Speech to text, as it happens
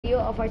video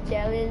of our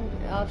challenge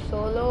of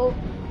solo.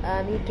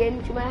 He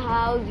came to my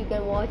house. You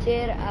can watch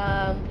it.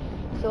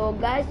 So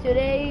guys,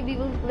 today we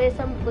will play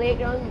some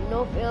playground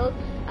no fill.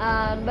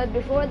 But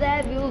before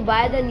that, we will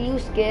buy the new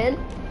skin,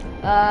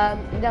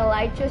 the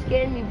light show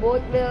skin. We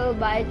both will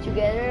buy it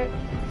together.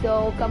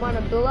 So come on,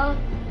 Abdullah.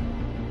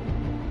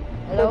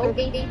 Hello.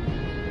 Okay.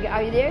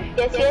 Are you there?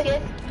 Yes.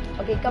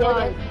 Okay, come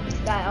on.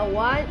 Guys,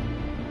 1,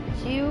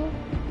 2,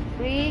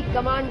 3.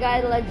 Come on,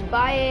 guys. Let's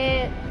buy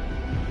it.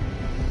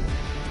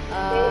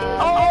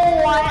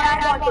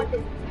 I want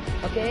it.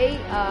 Okay.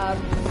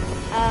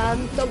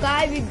 So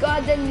guys, we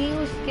got the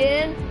new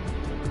skin.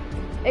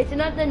 It's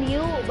not the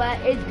new,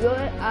 but it's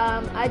good.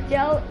 I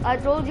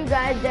told you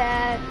guys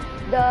that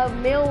the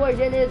male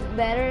version is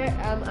better.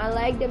 I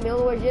like the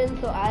male version,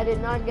 so I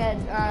did not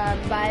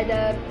buy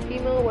the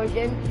female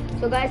version.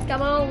 So guys,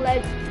 come on,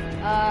 let's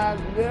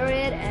wear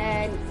it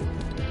and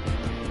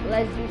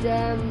let's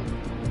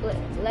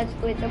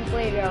play some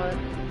playground.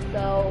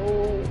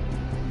 So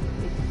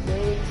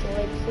play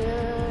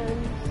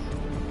selections.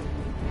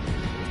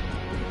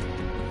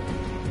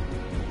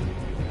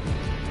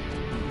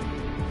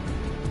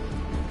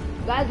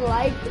 Guys,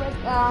 like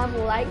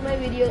my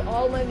videos,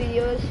 all my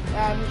videos.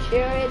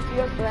 Share it to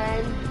your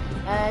friends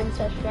and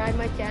subscribe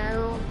my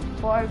channel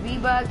for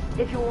V-Bucks.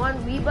 If you want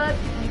V-Bucks,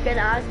 you can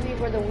ask me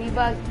for the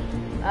V-Bucks.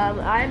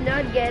 I'm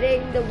not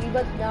getting the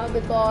V-Bucks now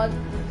because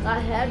I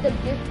have the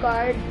gift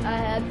card. I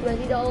have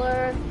 $20,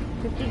 $50,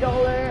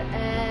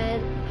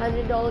 and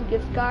 $100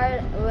 gift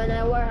card.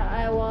 Whenever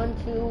I want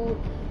to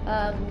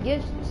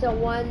give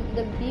someone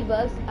the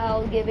V-Bucks,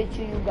 I'll give it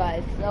to you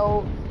guys.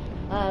 So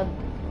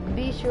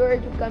be sure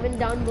to comment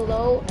down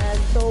below. And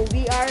so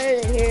we are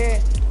here.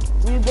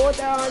 We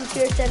both are on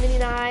tier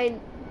 79.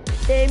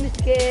 Same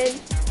skin,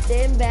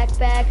 same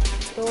backpack.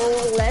 So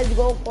let's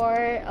go for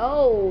it.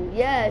 Oh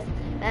yes.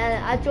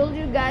 And I told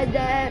you guys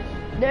that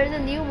there's a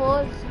new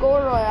mode, Score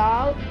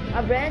Royale,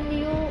 a brand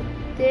new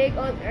take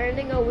on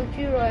earning a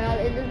victory royale.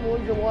 In this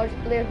mode rewards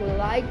players who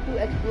like to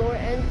explore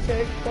and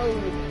search for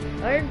loot.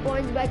 Earn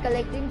points by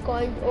collecting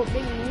coins,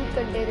 opening new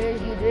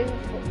containers, using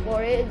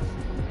forages,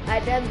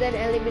 items, and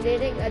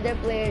eliminating other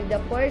players. The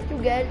first to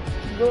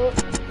go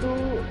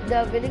to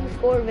the winning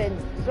score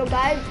wins. So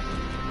guys,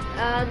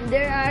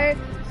 there are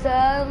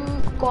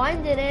some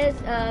coins in it.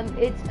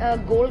 It's a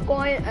gold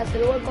coin, a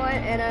silver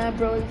coin, and a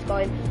bronze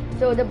coin.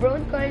 So the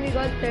bronze coin we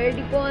got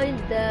 30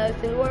 points, the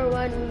silver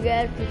one we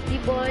get 50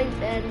 points,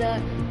 and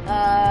the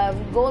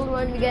gold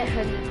one we get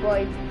 100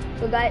 points.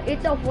 So guys,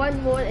 it's a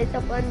fun mode,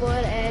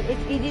 and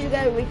it's easy to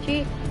get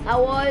Richie. I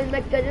was in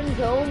my cousin's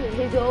home,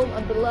 his home,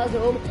 Abdullah's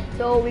home,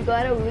 so we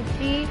got a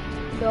Richie.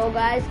 So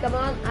guys, come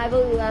on, I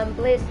will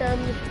play some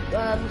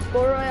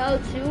Score Royale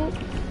too,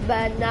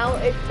 but now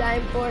it's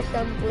time for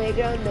some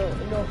playground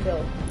no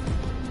fill.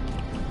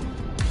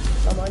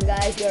 Come on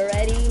guys, you're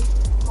ready?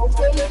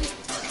 Okay.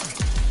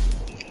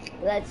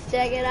 Let's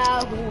check it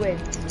out, who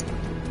wins.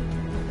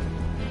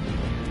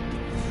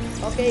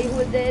 Okay, who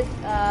is this?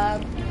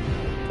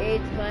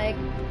 It's my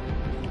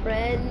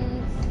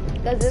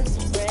cousin's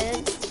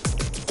friend.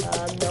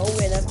 No,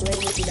 we're not playing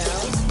with you now.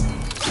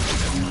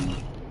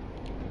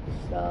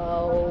 So,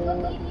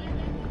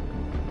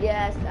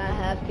 yes, I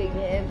have kicked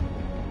him.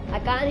 I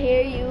can't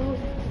hear you,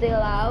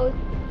 still out.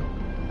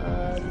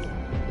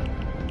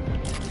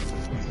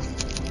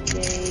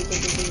 Okay.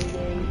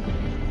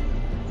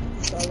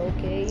 It's all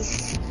okay.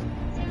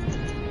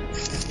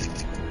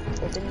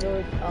 Open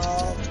door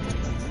off.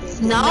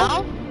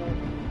 Now?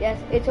 Yes,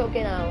 it's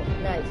okay now.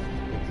 Nice.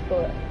 Let's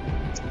go.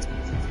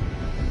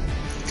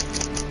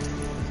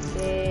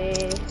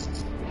 Okay.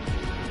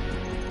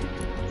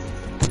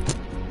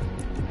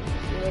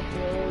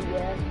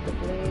 Yes, the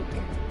break.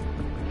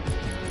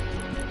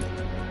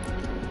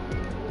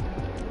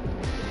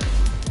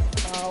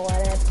 Oh, what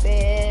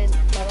happened?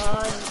 Come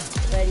on,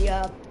 ready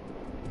up.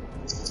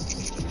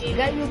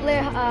 Guys, you play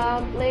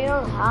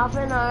on half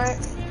an hour.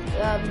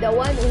 The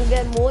one who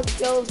get most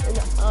kills in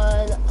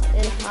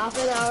half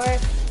an hour,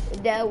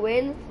 that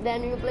wins.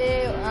 Then you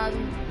play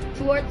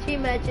 2 or 3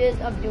 matches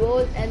of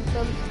duos and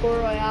some Score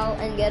Royale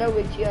and get a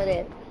Richie on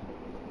it.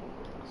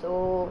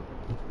 So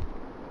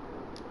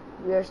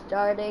we are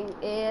starting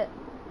it.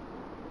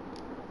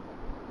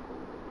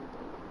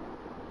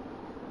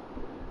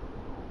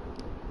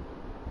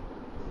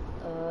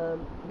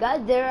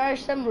 Guys, there are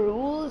some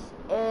rules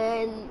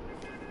in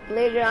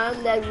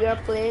playground that we are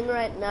playing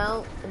right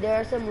now. There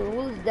are some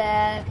rules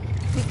that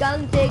we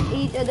can't take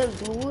each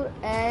other's loot,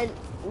 and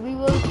we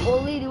will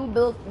only do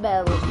build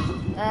battle.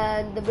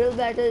 And the build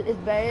battle is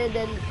better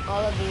than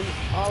all of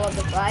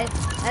the fight.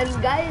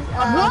 And guys,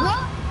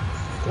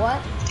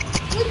 what?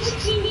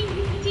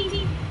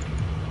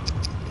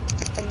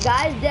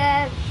 Guys,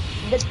 that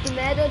the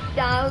tomato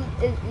town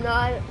is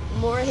not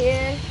more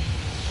here.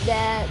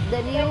 That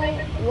the new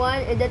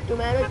one is the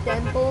tomato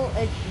temple.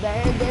 It's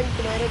better than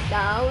tomato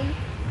town.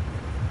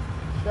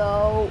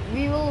 So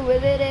we will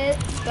visit it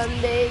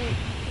someday,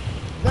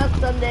 not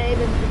Sunday,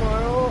 but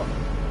tomorrow. We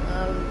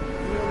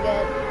will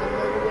get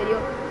another video.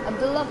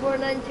 Abdullah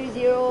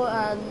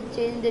 4930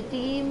 changed the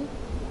team.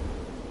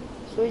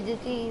 Switch the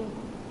team.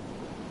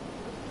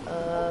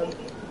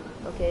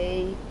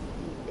 Okay.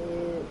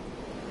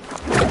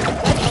 But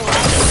a lot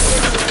of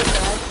people very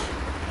much.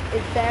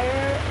 It's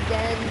better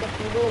than the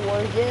feeble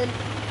version,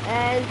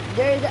 and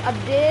there is an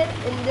update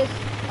in this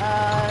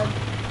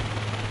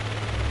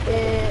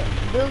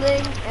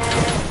building,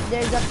 and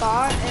there's a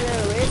car and a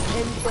rift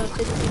in the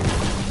city.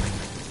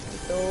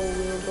 So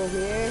we'll go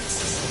here.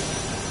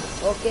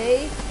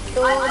 Okay. So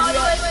I thought we you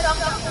are, were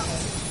talking.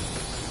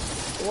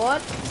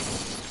 what?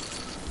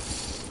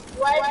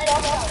 Why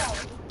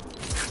talking?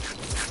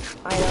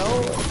 I know.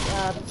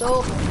 So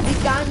we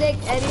can't take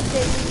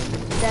anything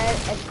that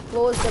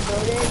explodes the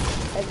building.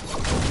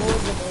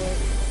 Explodes the building.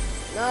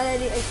 Not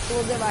any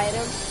explosive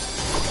item.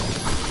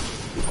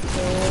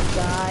 So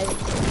guys,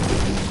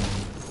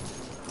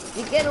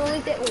 we can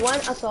only take one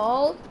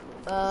assault,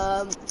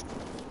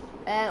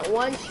 and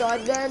one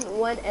shotgun,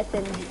 one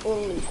SMG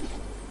only.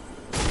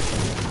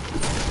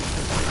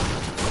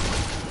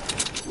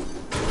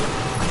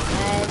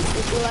 And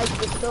if you like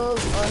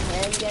pistols or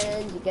hand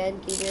cannons, you can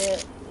keep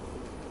it.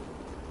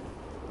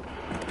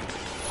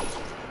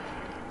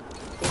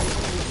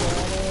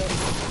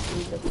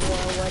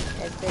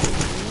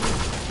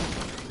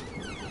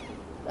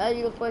 But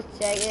you'll first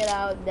check it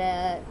out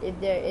that if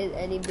there is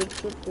any big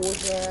food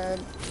portion.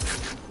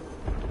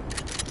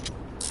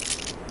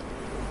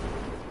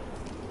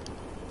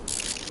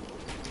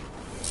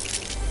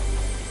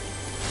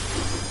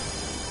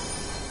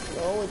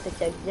 No, it's a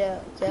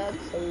check,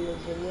 so we'll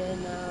zoom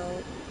in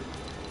now.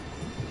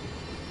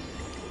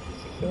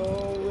 So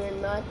we're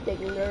not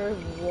taking the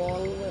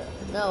wall.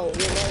 No,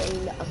 we're not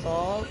taking the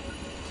assault.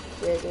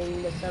 We're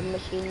taking the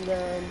submachine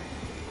gun.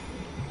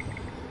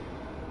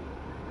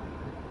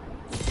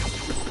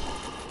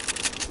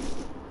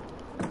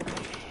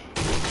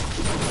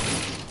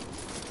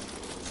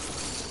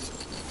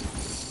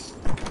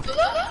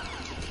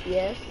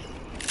 Yes.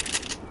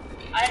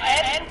 I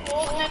have to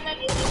close my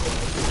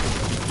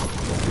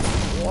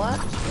What?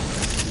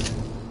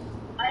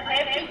 I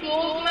have to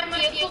close my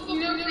Facebook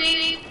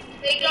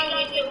playground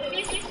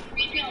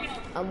video.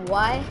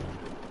 Why?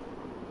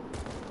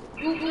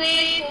 You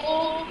play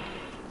so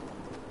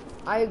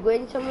Are you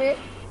going somewhere?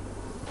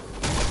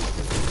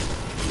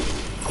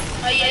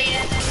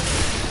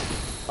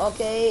 yes.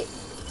 Okay,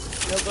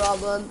 no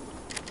problem.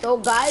 So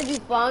guys, we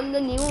found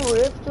the new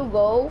rift to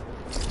go.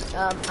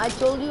 I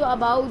told you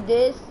about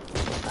this.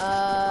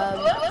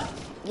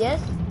 Yes.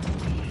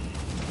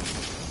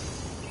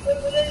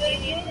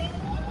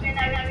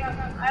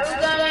 I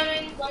will done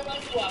in 1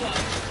 hours.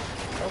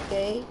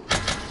 Okay.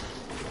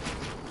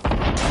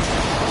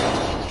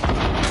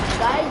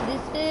 Guys,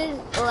 this is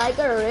like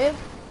a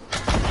rift.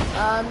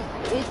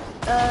 It's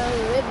a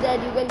rift that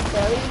you can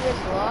carry in your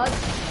slots.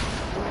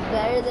 It's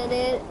better than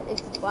it. If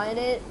you find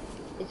it,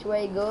 it's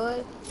very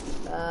good.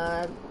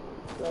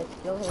 Let's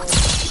kill him.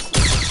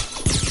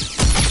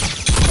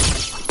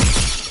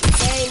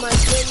 Hey, my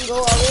friend, go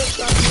away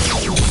from me.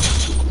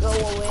 Go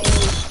away.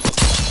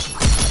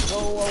 Go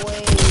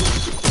away.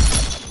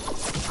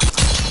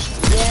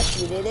 Yes,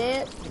 we did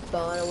it. It's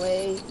gone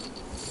away.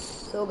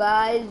 So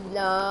guys,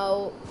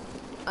 now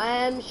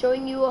I am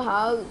showing you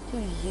how to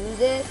use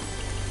it.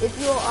 If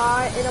you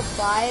are in a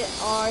fight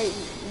or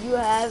you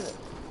have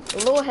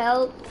low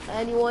health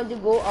and you want to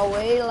go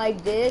away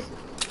like this,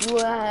 you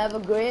will have a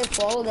great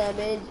fall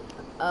damage.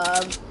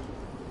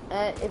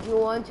 And if you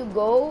want to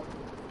go,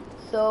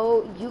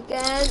 so you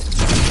can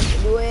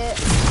do it,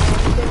 and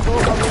you can go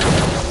away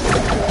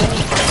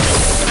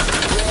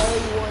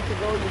where you want to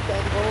go. You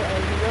can go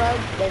and run,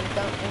 then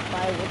come and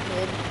fight with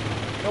him.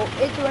 So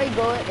it's very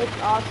good. It's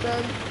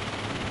awesome.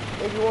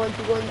 If you want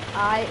to go in the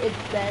eye, it's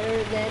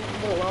better than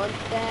the launch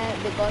pad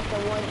because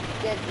someone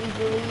can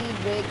easily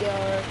break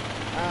your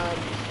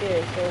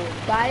spear. So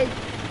guys,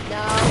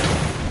 now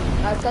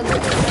our cousin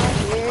is not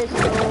here, so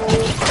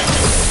we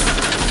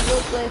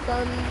will play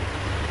some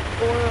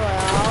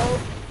royale.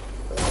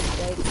 Let's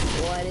check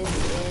what is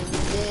in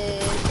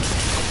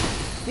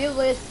this. We'll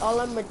list all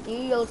our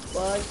materials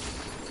first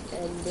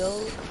and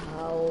build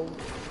how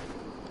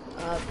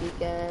we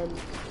can.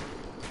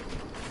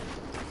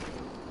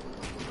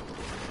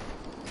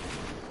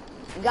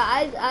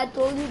 Guys, I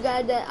told you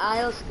guys that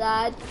I'll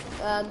start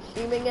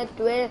streaming at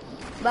Twitch,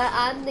 but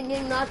I'm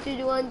thinking not to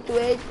do on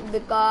Twitch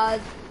because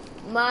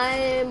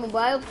my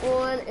mobile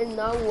phone is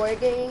not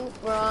working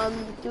from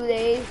 2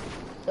 days.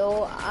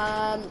 So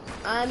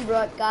I'm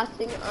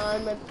broadcasting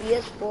on my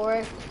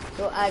PS4,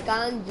 so I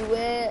can't do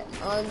it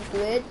on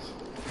Twitch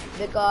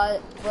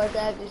because first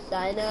I have to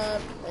sign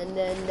up and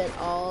then that's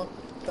all.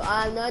 So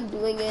I'm not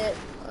doing it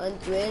on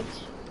Twitch.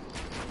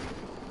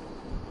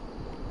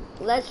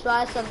 Let's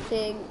try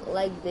something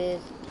like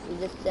this. We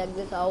just check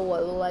this out.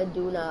 What will I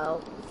do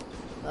now?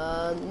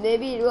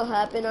 Maybe it will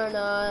happen or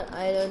not.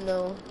 I don't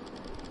know.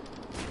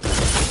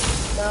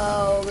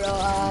 No,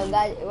 bro.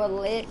 Guys, it was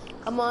late.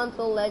 Come on,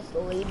 so let's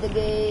leave the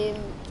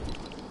game.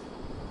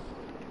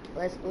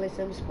 Let's play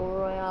some Score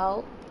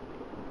Royale.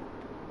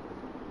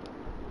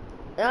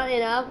 Not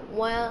enough.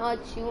 1 or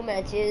 2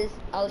 matches.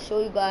 I'll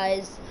show you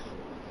guys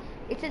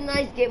It's a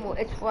nice game mode.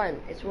 It's fun.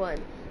 It's fun.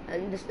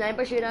 And the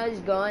sniper shootout is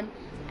gone.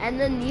 And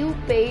the new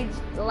page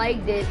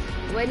like this.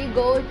 When you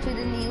go to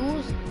the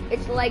news,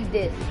 it's like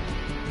this.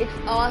 It's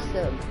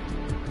awesome.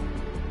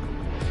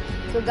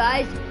 So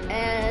guys,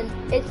 and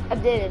it's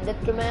updated. The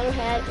tomato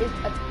head is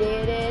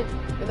updated.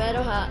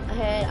 Tomato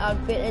head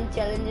outfit and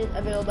challenges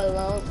available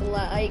now. So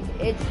like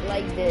it's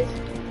like this.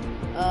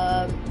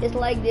 It's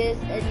like this,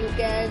 and you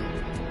can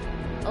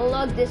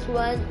unlock this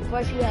one.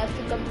 First, you have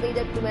to complete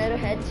the tomato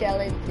head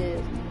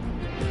challenges.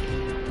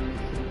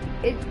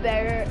 It's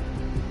better.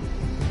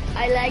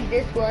 I like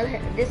this one,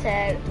 this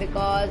head,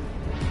 because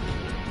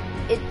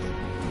it's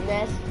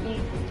nasty.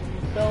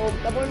 So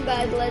come on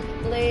guys, let's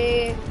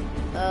play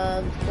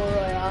for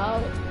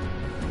royale.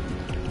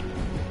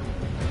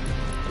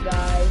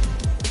 Guys,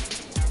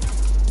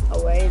 a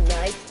very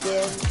nice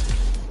skin.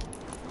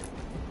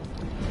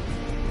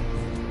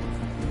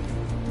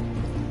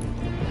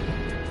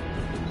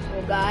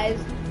 So guys,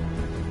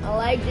 I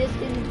like this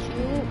skin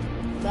too,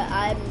 but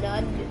I'm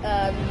not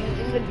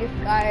using the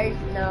gift cards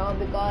now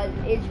because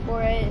it's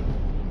for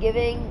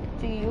giving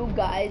to you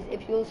guys.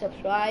 If you'll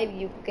subscribe,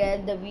 you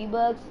get the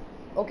V-Bucks.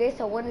 Okay,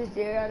 someone is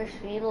there on a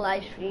stream,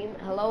 live stream.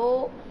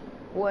 Hello,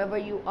 whoever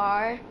you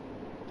are.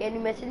 Can you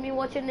message me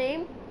what's your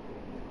name?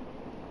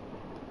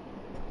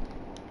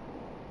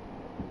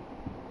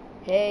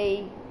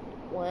 Hey,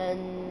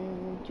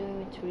 1,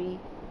 2, 3.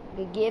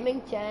 The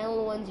gaming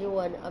channel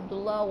 101.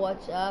 Abdullah,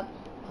 what's up?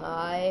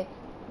 Hi.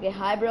 Okay,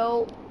 hi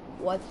bro.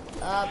 What's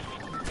up?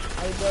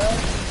 How you good?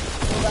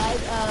 So guys,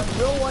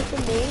 bro, what's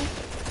your name?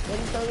 Can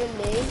you tell your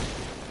name?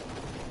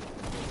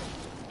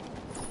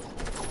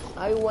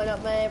 Are you one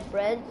of my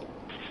friends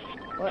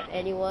or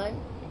anyone?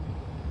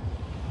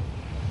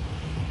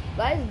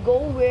 Guys, go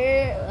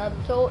where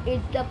so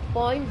it's the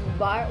points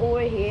bar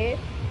over here,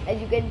 as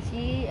you can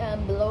see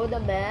below the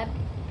map.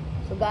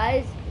 So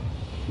guys,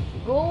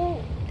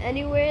 go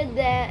anywhere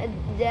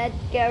that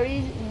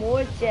carries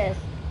more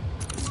chests.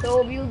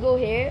 So we'll go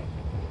here.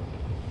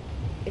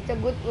 It's a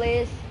good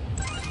place.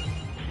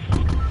 So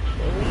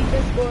we need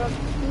a score of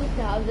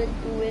 2,000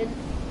 to win.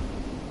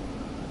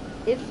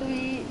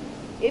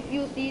 If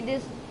you see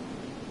this,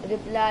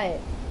 reply.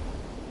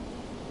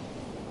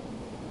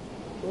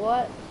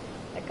 What?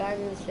 I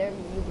can't understand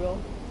you, bro.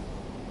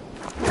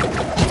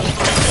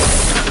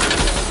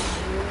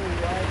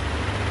 What?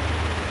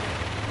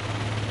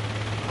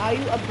 Are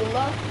you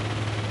Abdullah?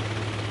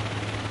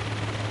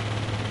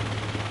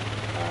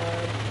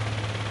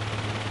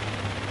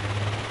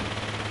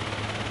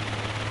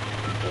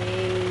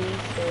 Okay,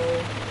 so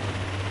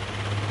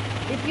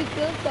if you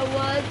kill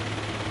someone,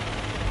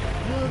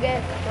 you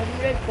get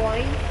 100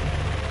 points.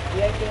 We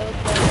are killed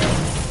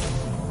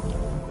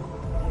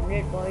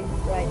 100 points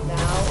right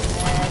now,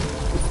 and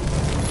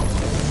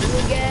you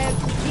will get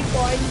 50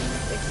 points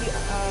if you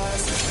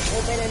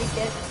open any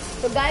chest.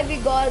 So guys, we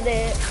got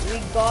the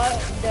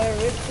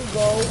rift to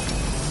go.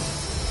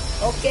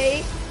 Okay,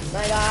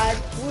 my god,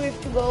 2 rift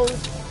to go.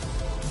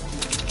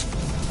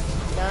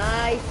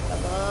 Nice,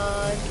 come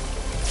on.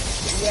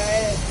 We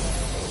are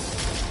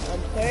on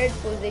 3rd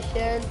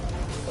position,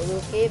 so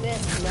we'll keep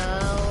it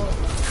now.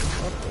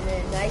 Okay,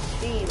 nice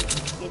stream.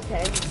 Okay,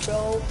 thanks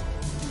bro.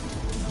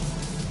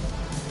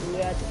 We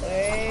are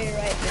 3rd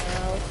right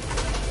now.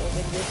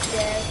 Open this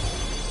chest.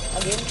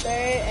 Again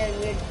 3rd, and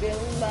we're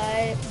trailing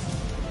by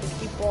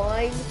 50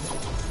 points.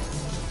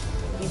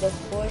 Be the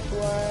 4th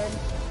one.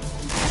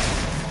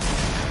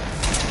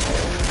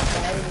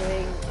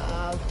 Going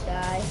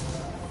outside.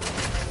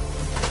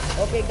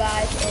 Okay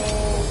guys, so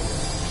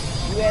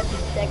we're at the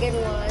 2nd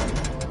one.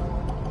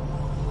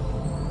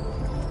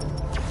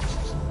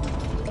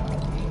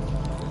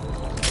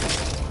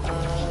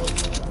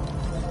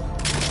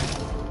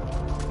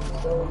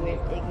 So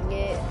we're taking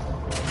it.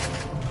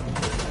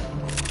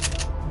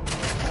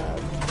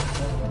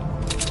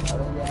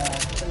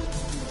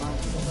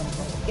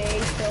 Okay,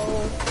 so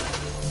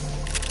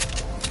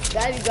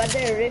guys, we got the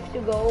rift to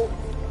go.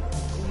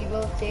 We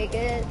will take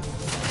it.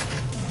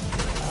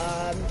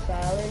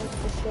 Silence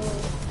pistol.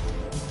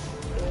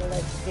 So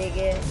let's take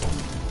it.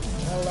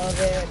 I love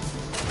it.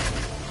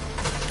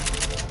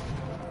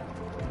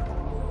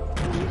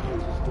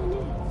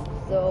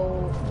 So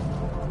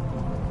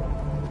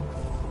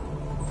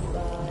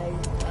guys,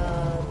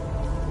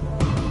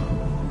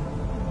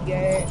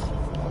 here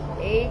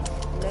 8th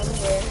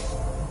number.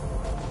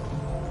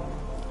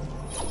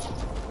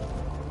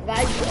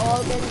 Guys, you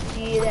all can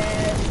see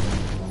that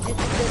this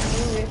is the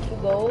new rift to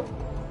go.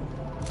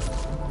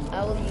 I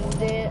will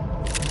use it.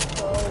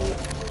 So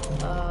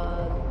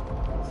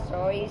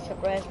sorry,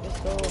 suppress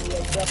pistol. We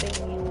are dropping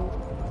you.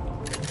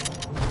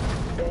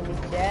 Then we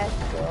chest.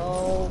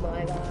 Oh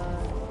my god.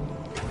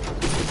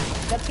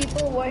 The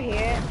people were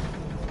here.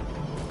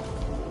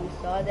 We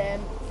saw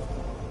them.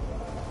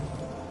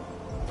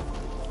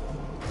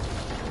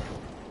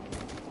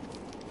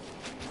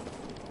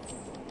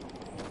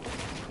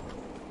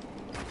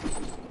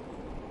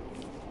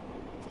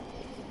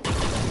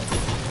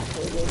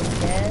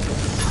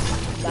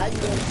 God,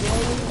 you're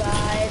going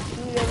by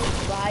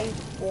 205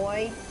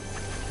 points.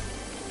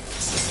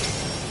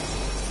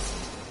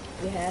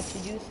 We have to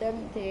do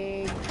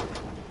something.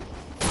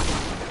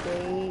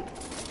 Okay.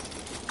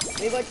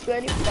 We got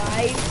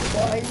 25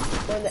 coins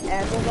for the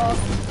ammo box.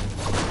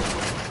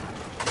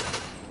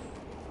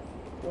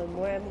 One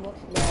more ammo box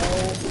now.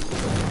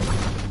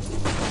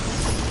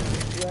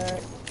 We're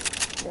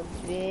in a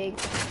big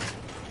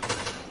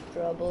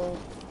trouble.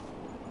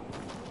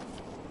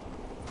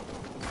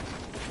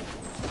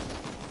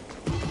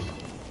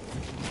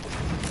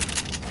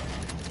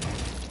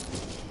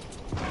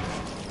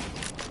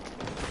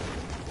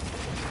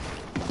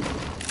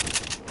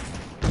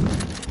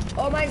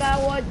 Oh my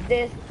god, what's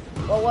this?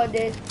 What was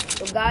this?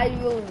 So guys,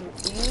 we'll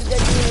use the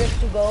trigger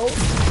to go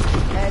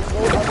and go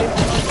a bit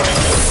further.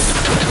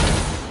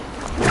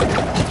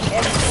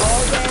 And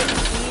all that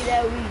see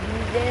that we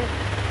use this.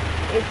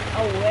 It's a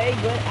very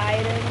good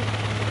item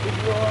if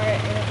you are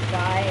in a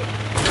fight.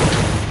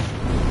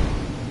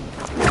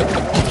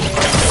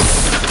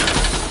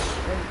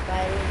 And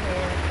fighting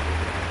him.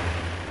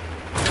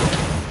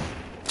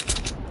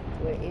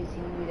 Where is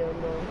he? We don't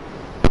know.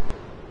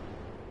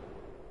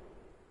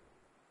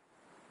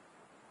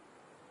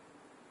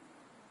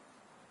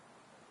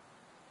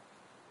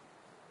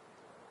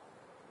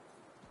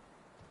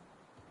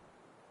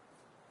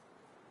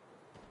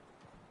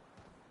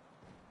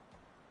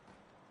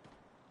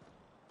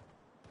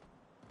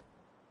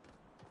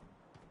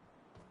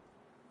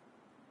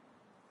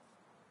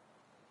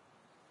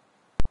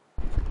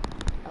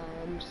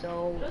 So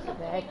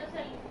back.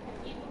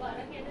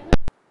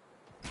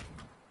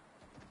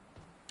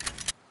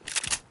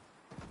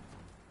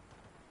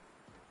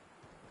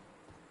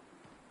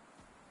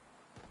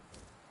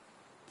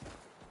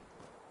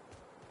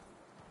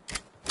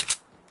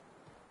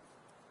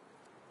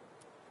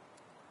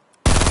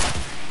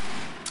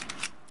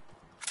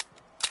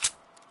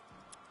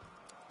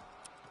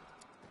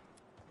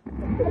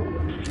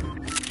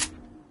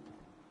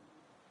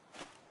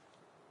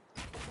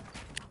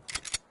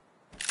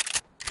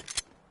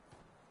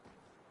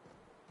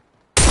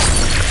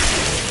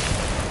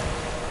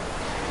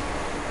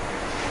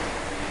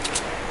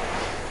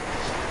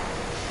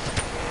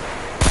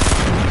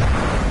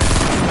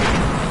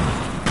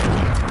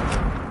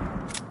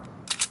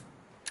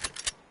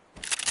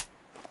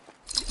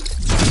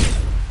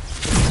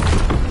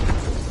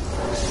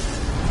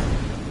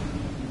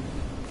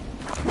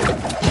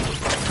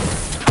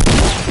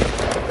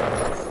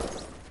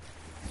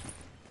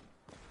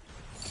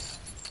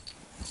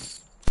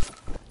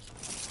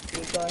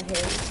 Got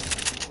him.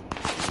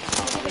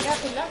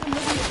 Not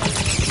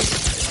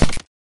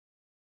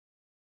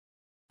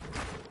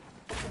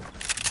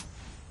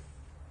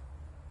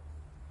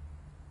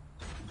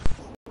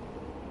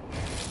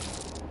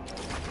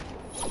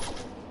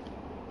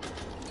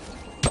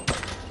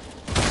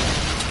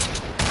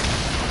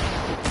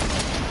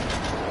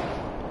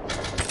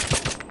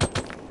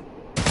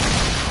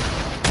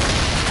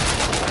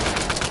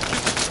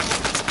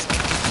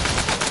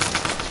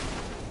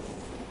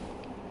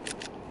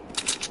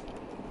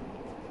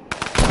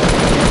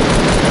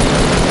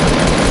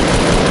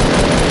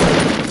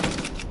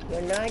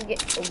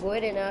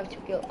good enough to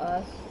kill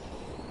us.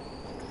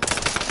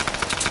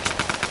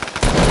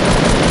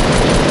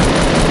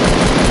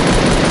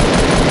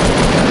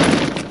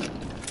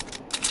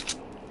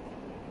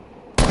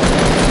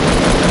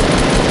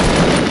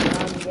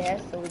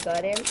 Yes, so we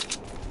got him.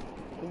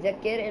 He's a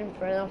kid in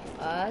front of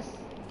us.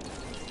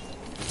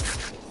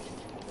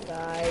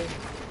 Guys.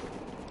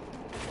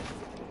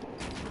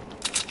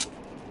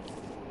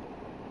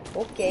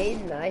 Okay,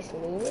 nice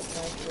loot,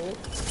 nice loot.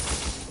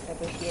 I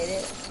appreciate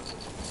it.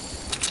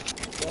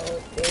 So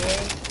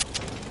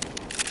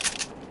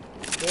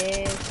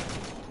this,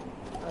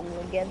 I'm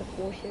gonna get the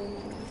potion.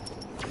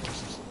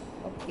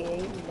 Okay,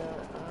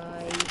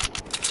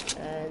 nice,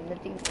 and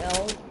nothing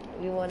else.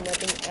 We want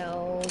nothing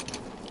else.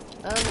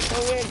 So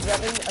we're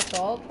grabbing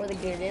assault for the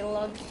grenade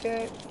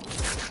launcher.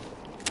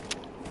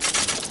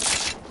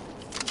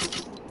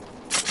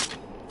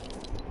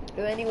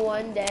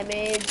 $21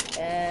 damage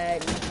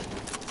and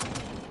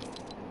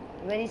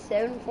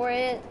 27 for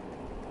it.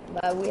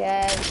 But we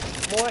have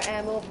more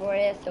ammo for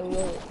it, so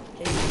we'll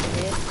change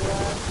this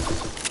one.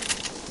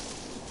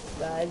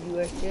 Guys, we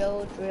are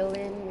still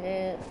drilling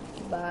it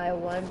by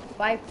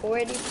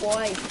 540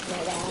 points.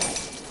 My God.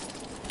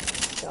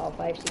 So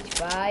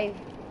 565.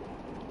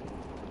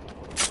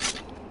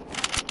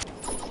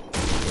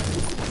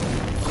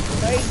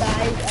 Sorry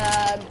guys,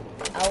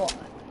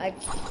 I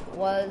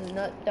was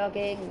not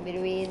talking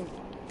between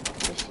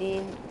the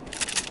scene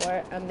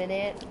for a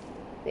minute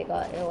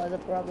because it was a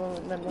problem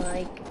with my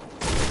mic.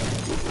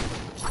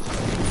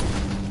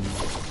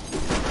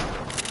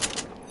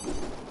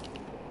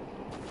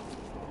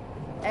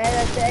 And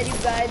I said you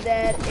guys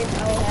that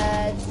if I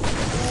had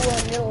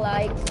 200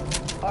 likes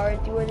or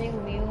 200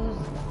 views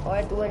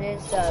or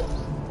 200 subs,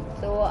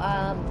 so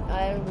I'll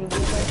review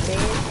my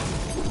face.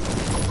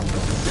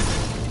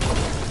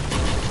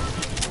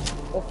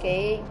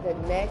 Okay, the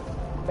next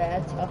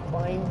batch of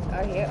coins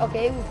are here.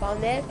 Okay, we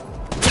found it.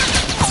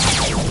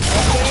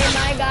 Okay,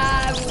 my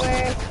God,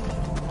 we're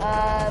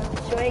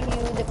showing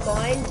you the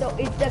coin. So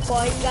it's the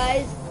coin,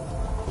 guys.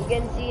 You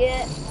can see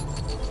it.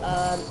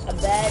 A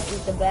bad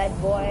is a bad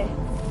boy.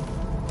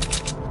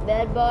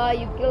 Bad boy,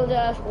 you killed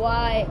us.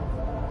 Why?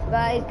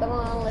 Guys, come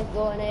on, let's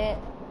go on it.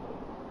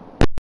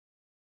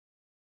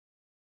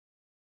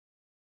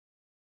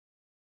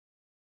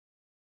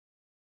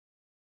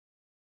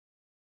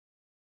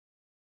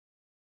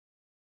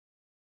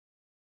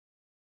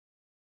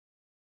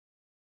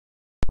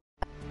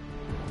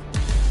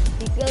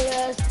 He killed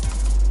us.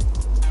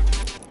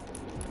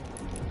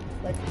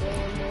 Let's go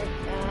one more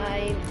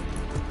time.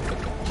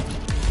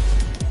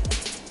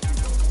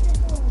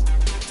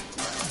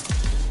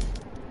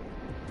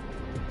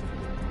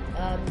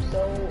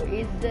 So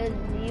is the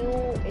new,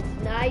 it's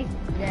nice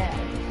that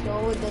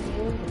so the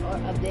news or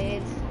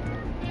updates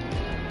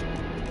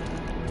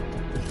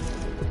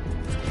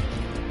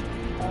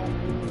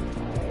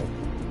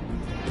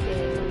we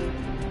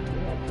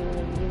have to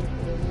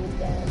remove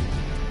that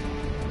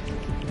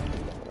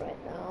right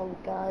now. We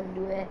can't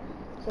do it.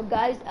 So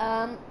guys,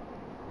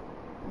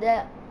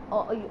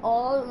 you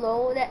all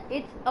know that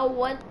it's a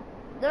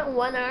not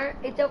 1 hour,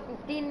 it's a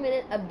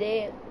 15-minute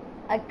update.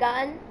 I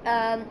can't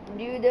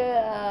do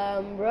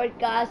the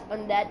broadcast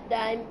on that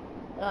time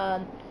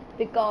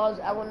because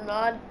I was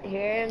not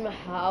here in my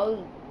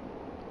house.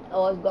 I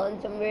was gone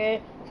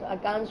somewhere, so I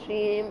can't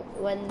stream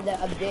when the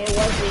update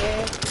was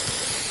here.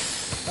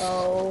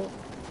 So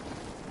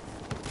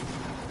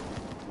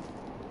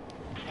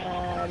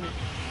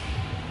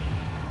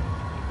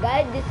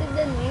guys, this is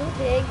the new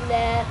thing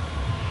that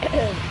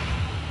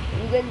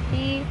you can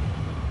see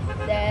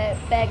the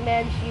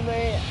Pac-Man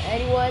streamer,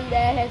 anyone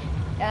that has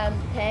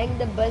thanked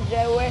the bus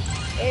driver,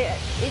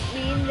 it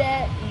means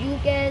that you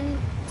can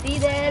see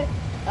that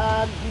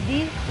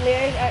these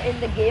players are in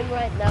the game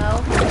right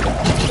now. So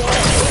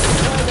it's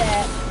for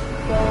that.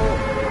 So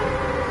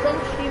some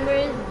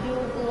streamers do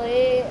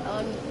play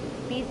on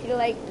PC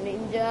like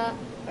Ninja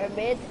or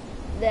Mid.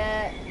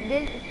 That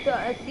this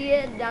see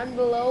it down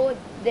below.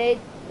 They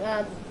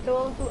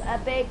told to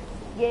Epic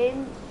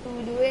Games to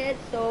do it,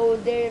 so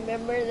they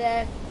remember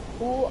that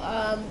who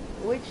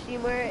which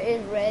streamer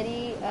is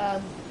ready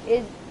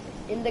is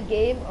in the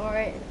game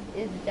or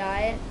is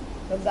died.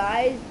 So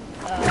guys,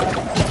 so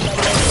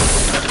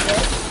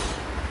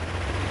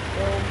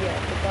yeah,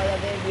 because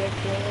of it we are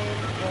killing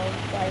from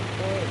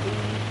 540.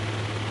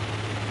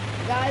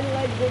 Guys,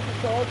 let's go to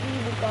salty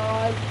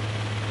because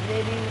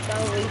maybe we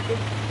can't waste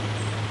it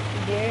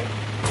there.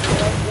 So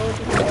let's go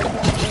to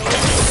salty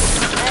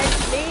and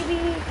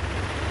maybe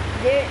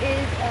there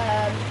is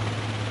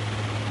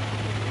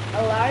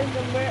a large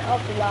number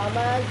of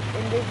llamas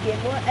in this game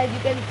mode. As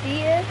you can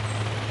see it,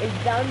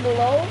 it's down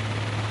below.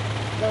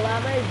 The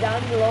llama is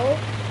down below.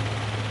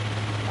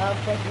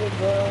 First we're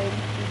going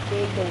to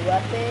take the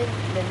weapon,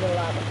 then the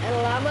llama. And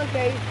the llama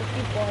carries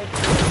 50 points.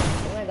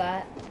 Oh my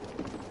god.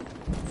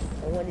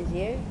 Someone is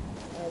here.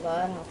 Oh my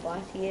god, how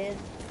fast he is.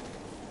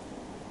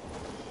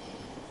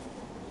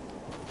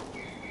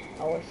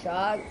 I was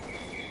shocked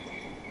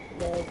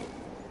that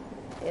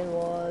it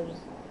was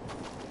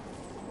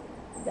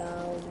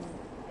down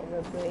in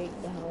the break.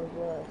 The house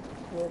was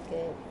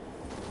broken.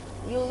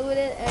 You loot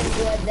it and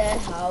go at that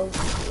house.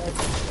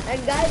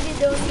 And guys, you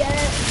don't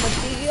get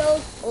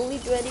materials, only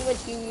 20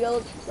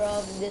 materials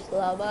from this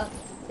llama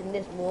in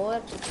this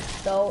mode.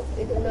 So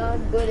it's not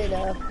good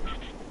enough.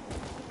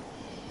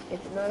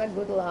 It's not a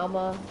good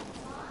llama.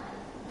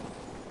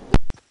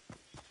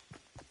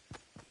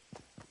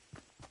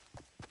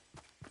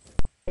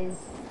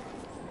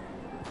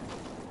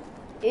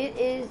 It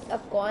is a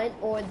coin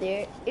over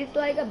there. It's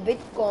like a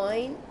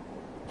Bitcoin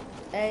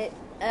and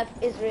F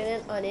is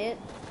written on it.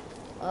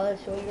 I'll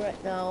show you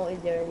right now.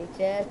 Is there any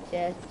chest?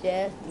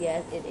 Chest?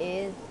 Yes, it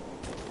is.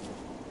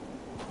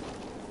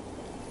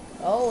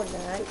 Oh,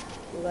 nice.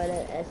 We got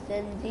an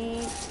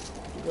SMG.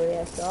 We got an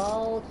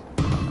assault.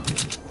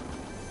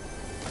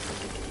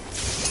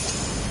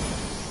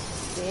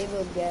 Okay,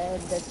 we'll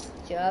get the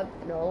chub.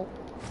 No,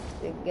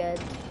 we get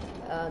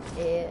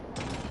it.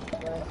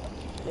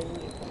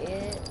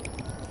 It.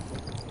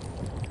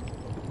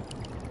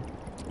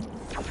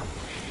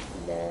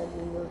 Then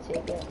we will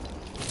take it.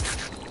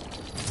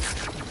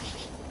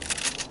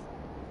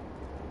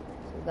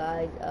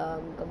 Guys,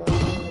 come on,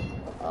 let's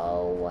go.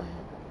 Oh,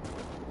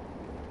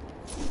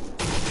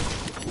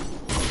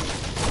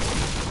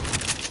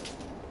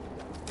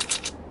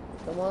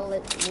 come on,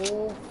 let's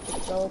move to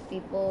kill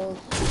people.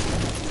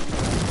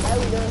 Now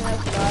we don't have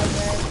stars,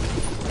 man.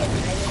 We can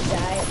either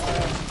die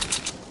or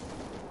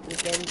we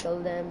can kill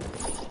them.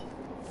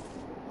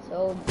 So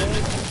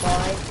there's the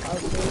point. I'll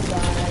show you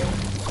guys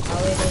how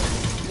it is.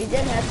 We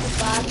just have to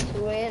pass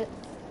through it.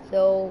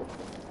 So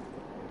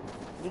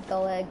we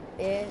collect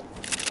it.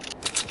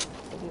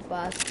 We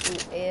pass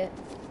through it.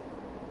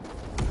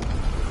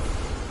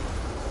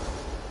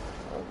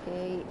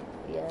 Okay,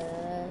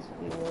 yes,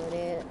 we want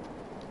it.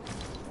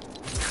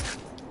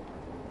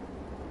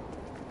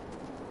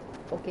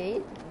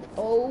 Okay.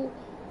 Oh,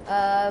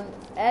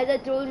 as I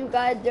told you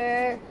guys,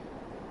 there are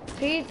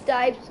 3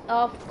 types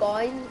of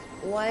coins.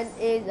 One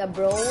is a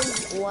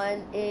bronze,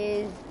 one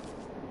is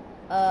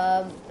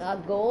a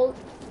gold,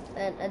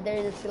 and there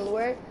is a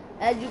silver.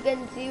 As you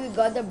can see, we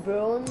got the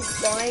bronze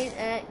coin,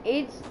 and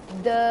it's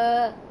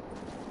the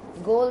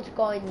gold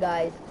coin,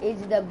 guys.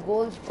 It's the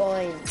gold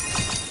coin.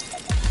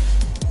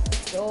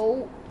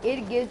 So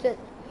it gives us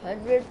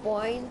 100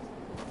 points.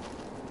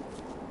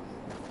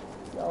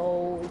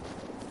 So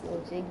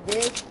we'll take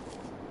this.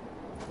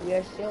 We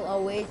are still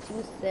away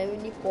to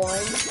 70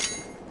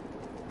 points.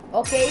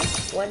 Okay,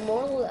 one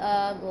more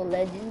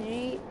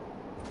legendary.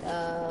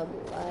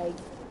 Like,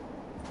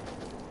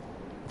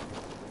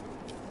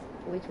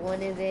 which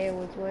one is it?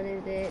 Which one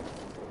is it?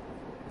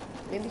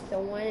 Maybe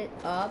someone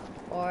up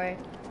or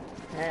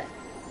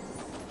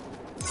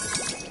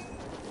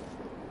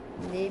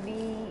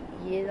maybe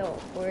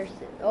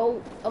person.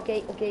 Oh,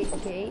 okay.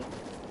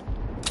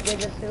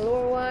 There's a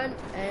silver one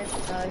and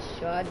a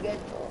shotgun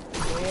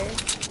here.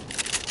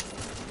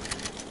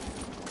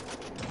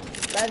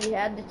 But we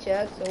have the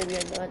chug, so we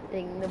are not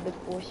taking the big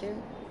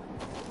portion.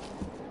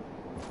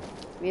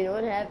 We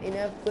don't have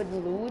enough good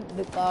loot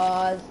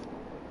because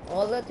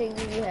all the things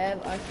we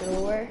have are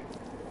silver.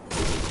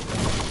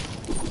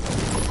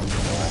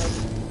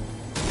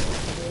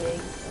 Okay,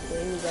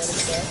 we got a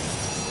chest.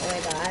 Oh my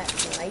god,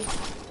 nice.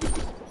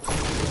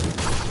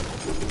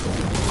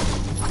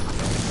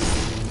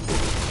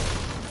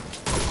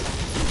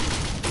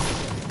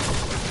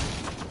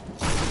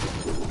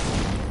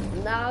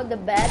 Now the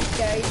bat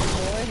carries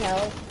more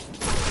health.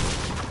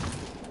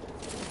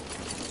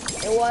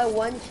 It was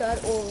one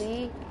shot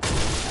only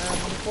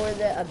before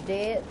the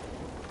update.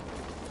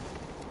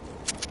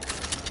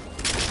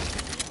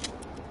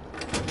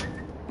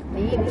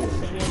 Maybe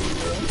someone here.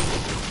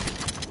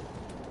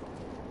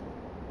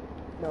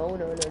 No,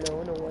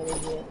 what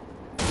is it?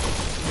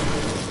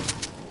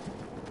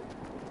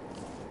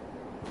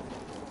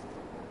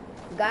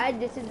 Guys,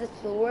 this is the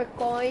silver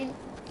coin.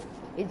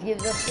 It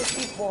gives us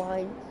 50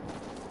 points.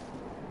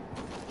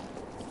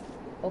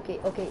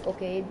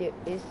 Okay, there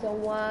is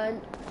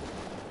someone.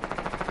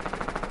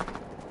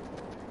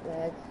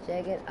 Let's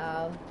check it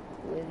out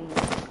really.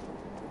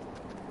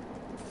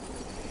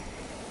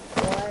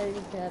 What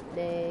is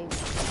happening?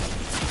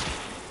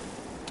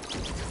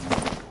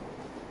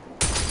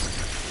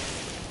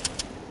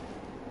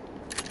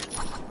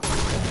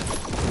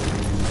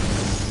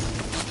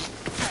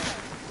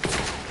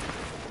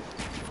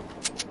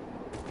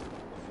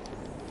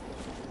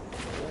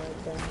 What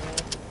the heck?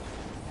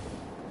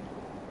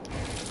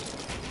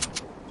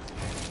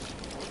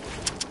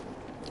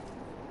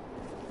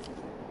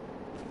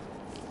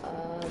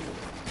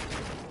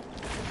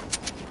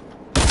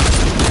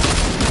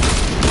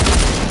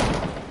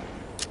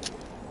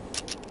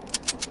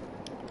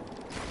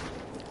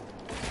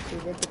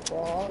 Is it the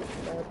ball?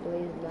 That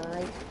play is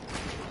nice.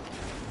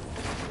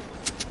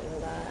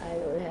 I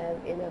don't have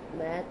enough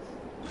mats.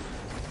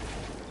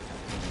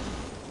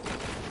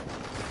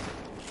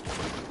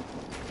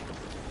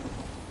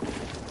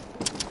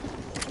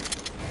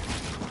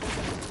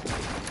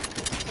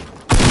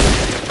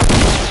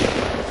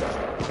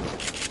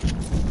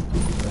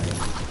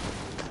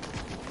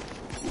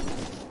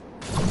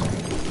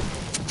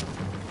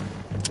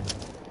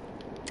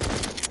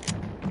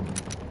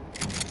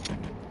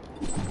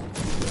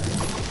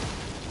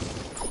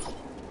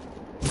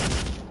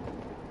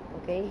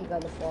 Okay, he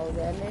got the fall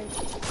damage.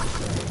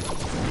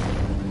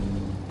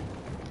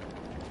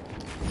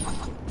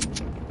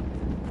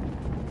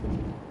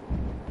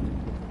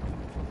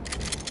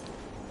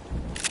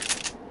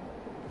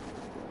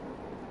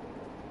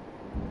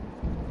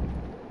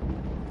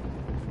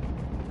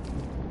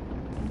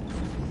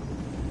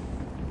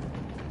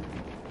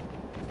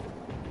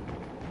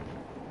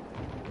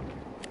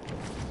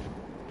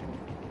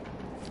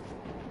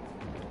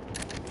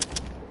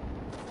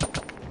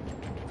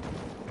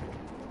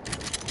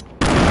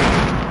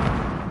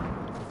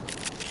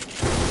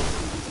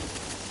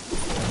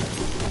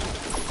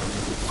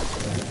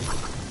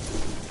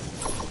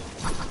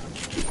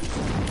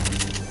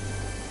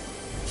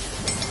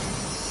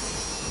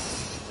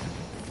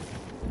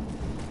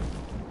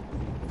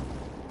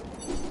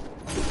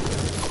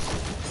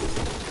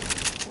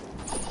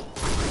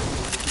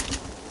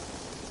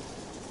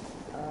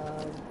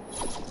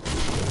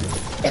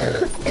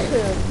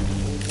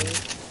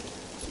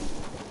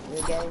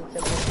 We're getting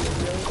some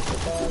materials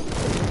because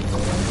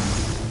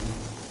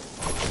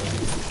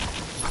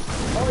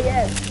oh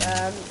yes,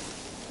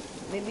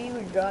 maybe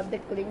we drop the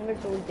clinger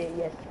tool there.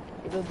 Yes,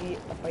 it will be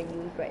for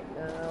use right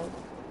now.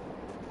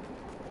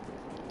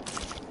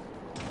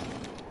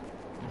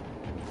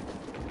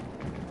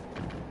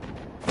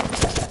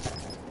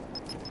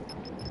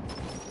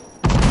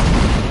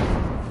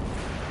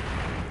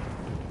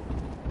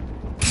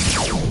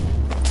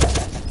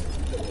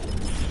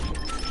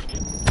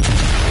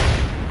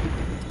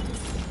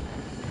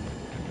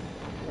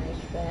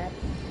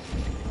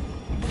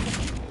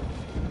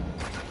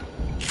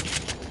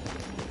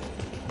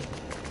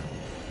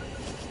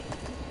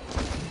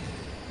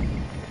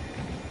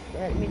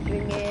 Let me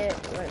bring it.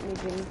 Let me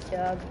bring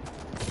Chug.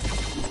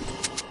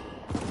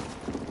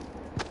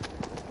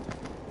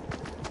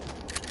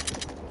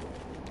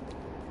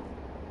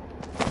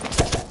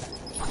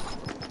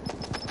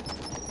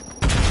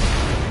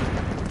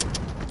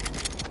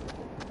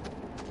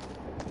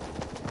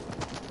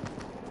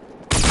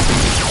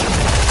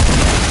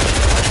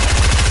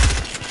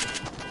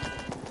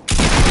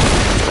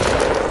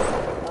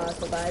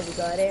 We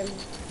got him.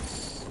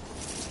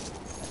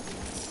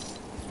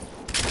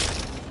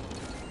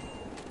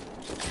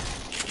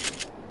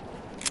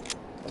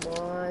 Come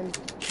on.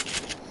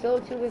 Still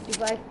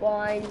 255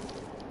 points.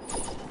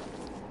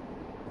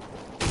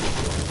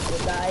 So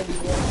guys,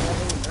 we're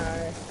having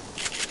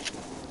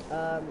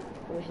our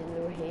missions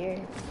over here.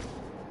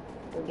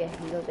 We'll get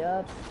healed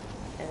up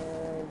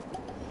and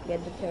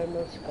get the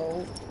thermal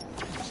scope.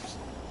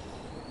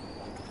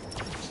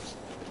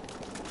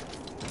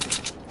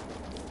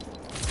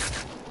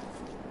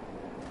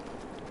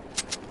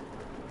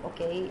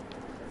 Okay.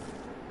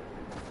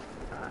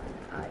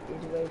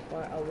 It's very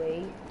far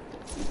away.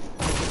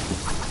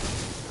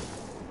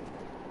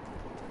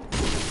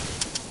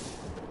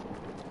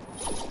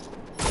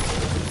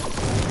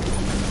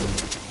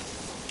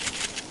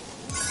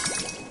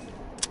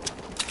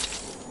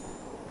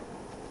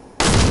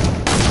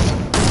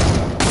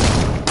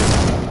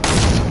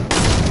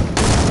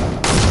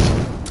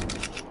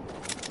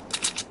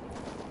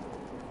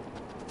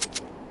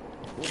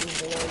 This is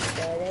the one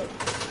started.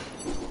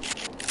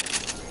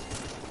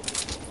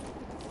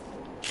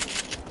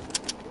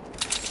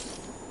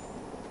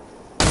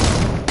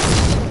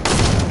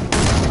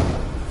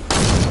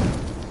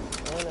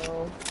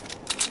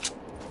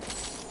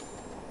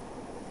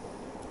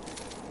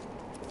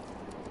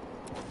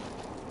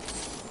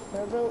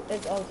 Purple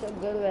is also a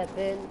good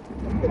weapon.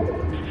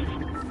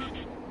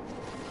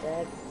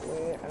 Check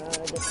where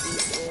are the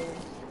people.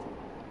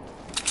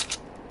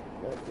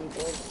 No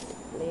people,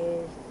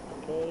 please.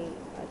 Okay,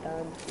 I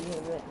can't see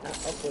him.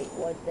 Okay,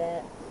 what's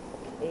that?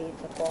 Okay,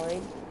 it's a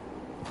coin.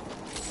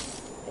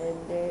 And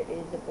there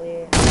is the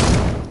player.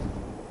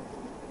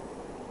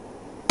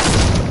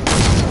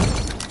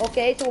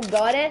 Okay, so we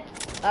got it.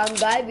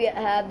 Guys, we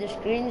have the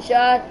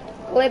screenshot.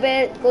 Clip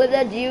it. Clip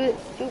that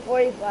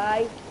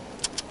G245.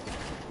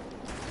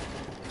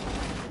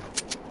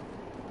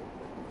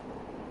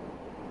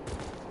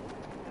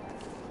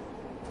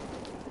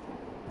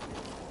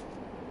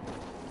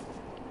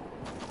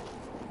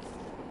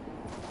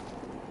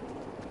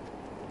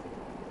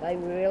 I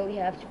really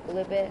have to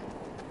clip it.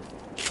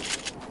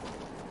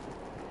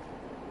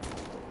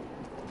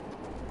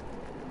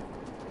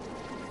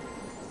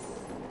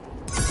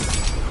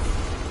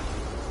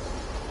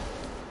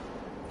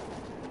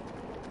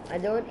 I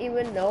don't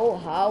even know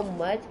how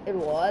much it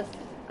was.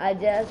 I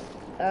just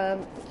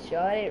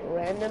shot it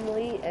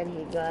randomly and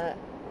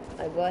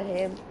I got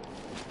him.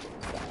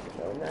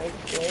 So nice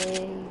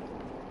play.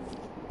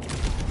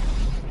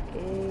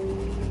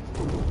 Okay.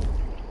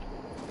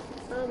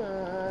 Come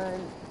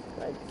on.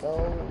 Let's go.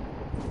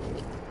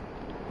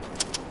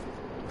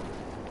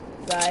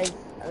 Guys,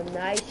 a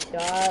nice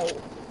shot.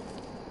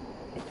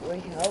 It's very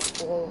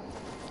helpful.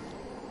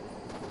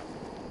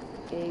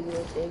 Okay,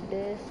 we'll take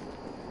this.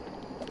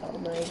 Oh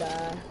my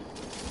god.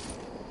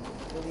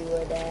 Maybe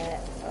we're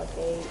that.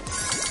 Okay.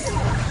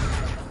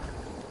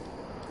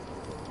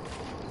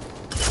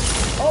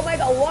 Oh my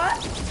god,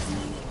 what?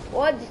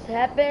 What just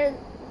happened?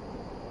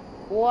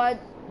 What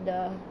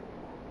the?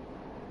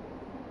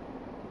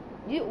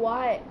 Dude,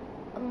 why?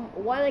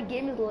 Why the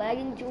game is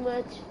lagging too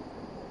much?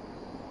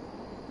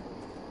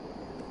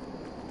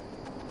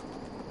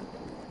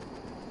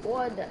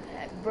 What the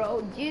heck,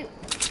 bro? Dude,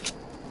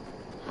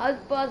 how's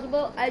it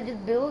possible? I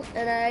just built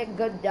and I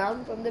got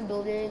down from the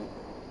building.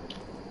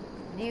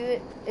 Dude,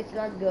 it's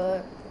not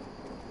good.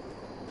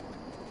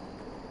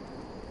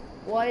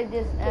 What is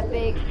this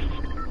epic?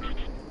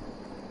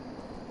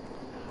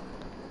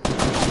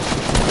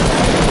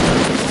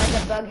 Why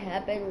the bug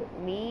happened with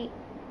me?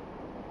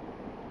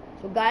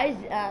 So guys,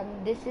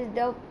 this is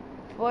the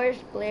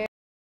first player.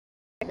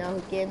 Now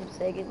who came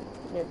second,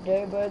 the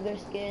Durburger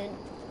skin.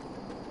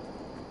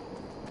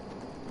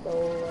 So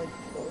let's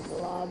go to the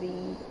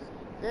lobby.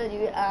 No,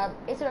 dude,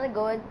 it's really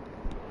good.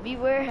 We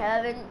were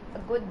having a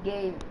good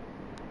game,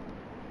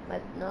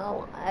 but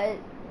now I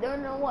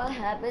don't know what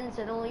happened.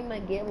 Suddenly my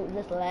game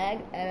just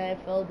lagged and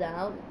I fell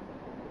down.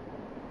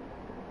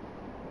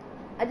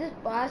 I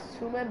just passed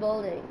through my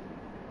building.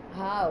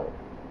 How?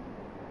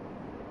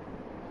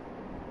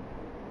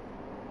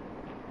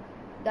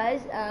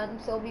 Guys,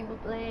 so we will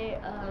play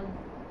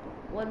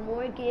one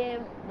more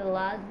game, the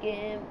last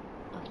game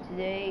of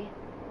today.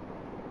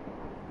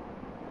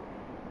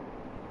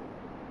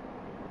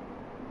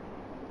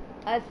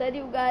 I said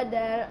you guys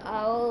that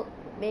I'll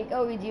make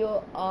a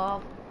video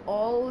of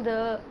all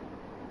the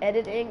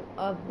editing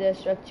of the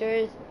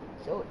structures,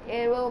 so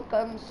it will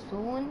come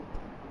soon.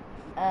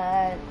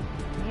 And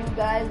you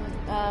guys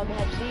have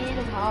seen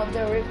how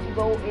the Rift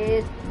Go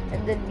is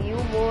and the new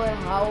mode,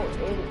 how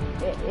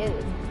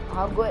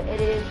how good it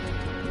is,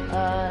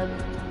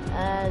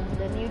 and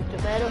the new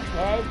tomato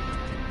head.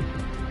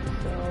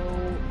 So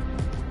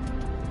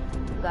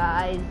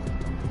guys,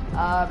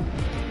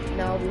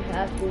 now we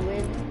have to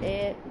win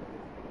it.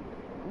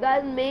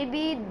 Guys,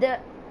 maybe the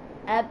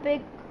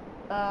epic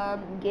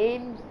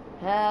games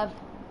have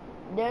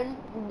done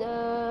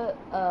the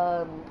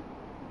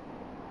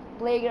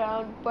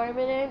playground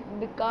permanent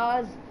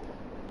because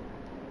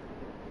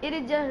it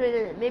is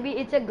just maybe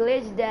it's a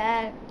glitch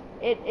that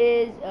it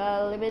is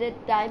a limited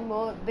time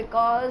mode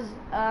because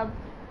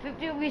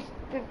 50 was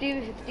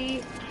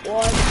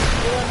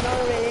not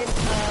rated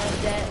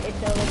that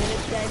it's a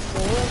limited time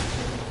mode.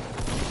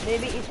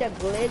 Maybe it's a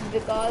glitch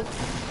because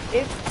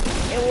if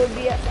it would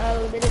be a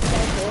limited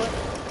time mode,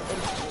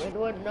 it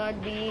would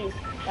not be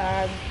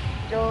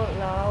so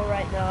now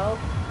right now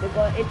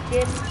because it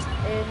came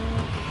in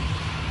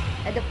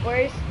at the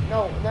first,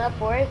 no, not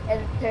first,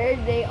 and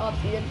third day of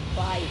season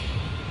 5.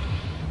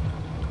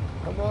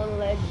 Come on,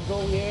 let's go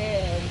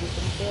here and do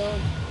some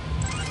kills.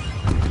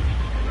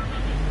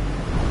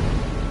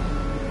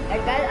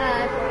 And guys,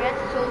 I forgot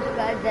to show you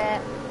guys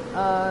that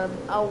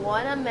I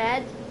won a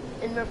match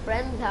in my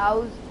friend's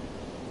house.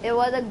 It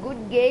was a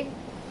good game.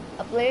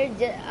 A player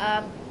just,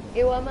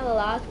 it was my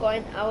last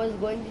coin. I was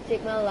going to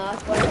take my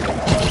last coin.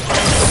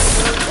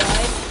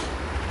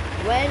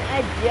 When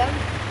I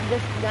jumped, the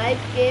snipe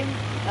came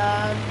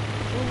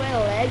through my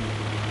leg,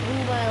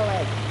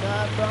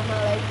 not from my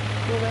leg,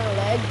 through my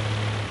leg,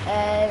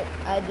 and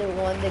I just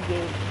won the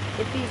game.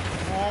 If he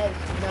had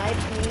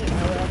sniped me, I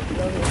would have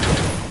killed him.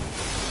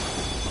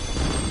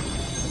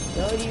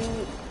 No,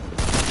 you're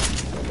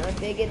not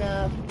big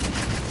enough.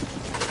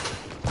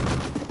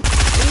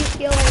 Please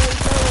kill him.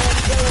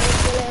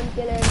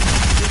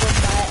 You go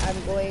by, I'm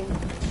going.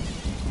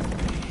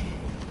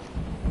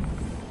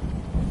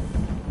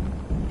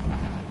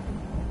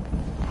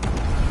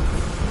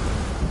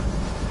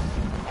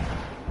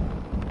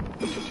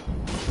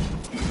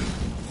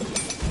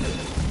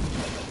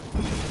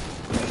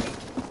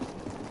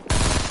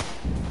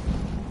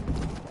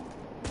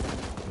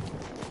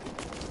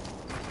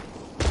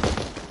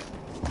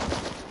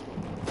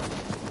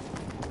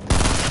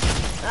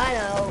 I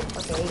know.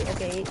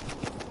 Okay.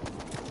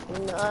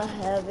 I'm not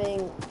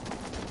having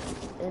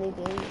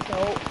anything. So,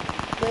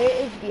 player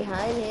is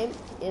behind him.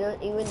 You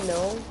don't even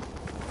know.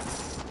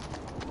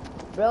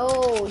 Bro,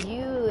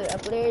 a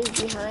player is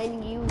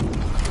behind you.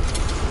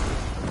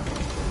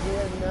 You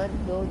have not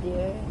go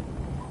there.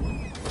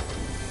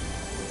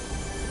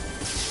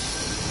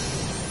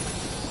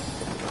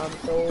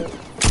 So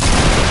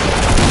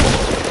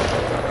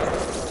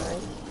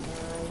nice.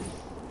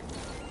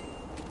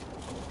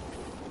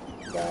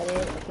 Got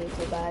it. Okay,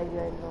 so guys,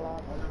 we're in the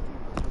lava.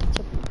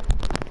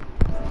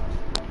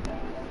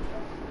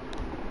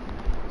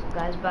 So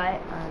guys, bye.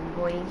 I'm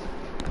going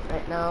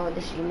right now.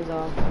 The stream is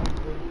off.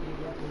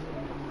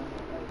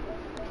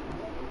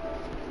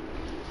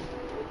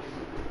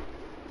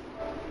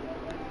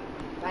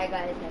 Bye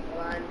guys, have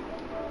fun.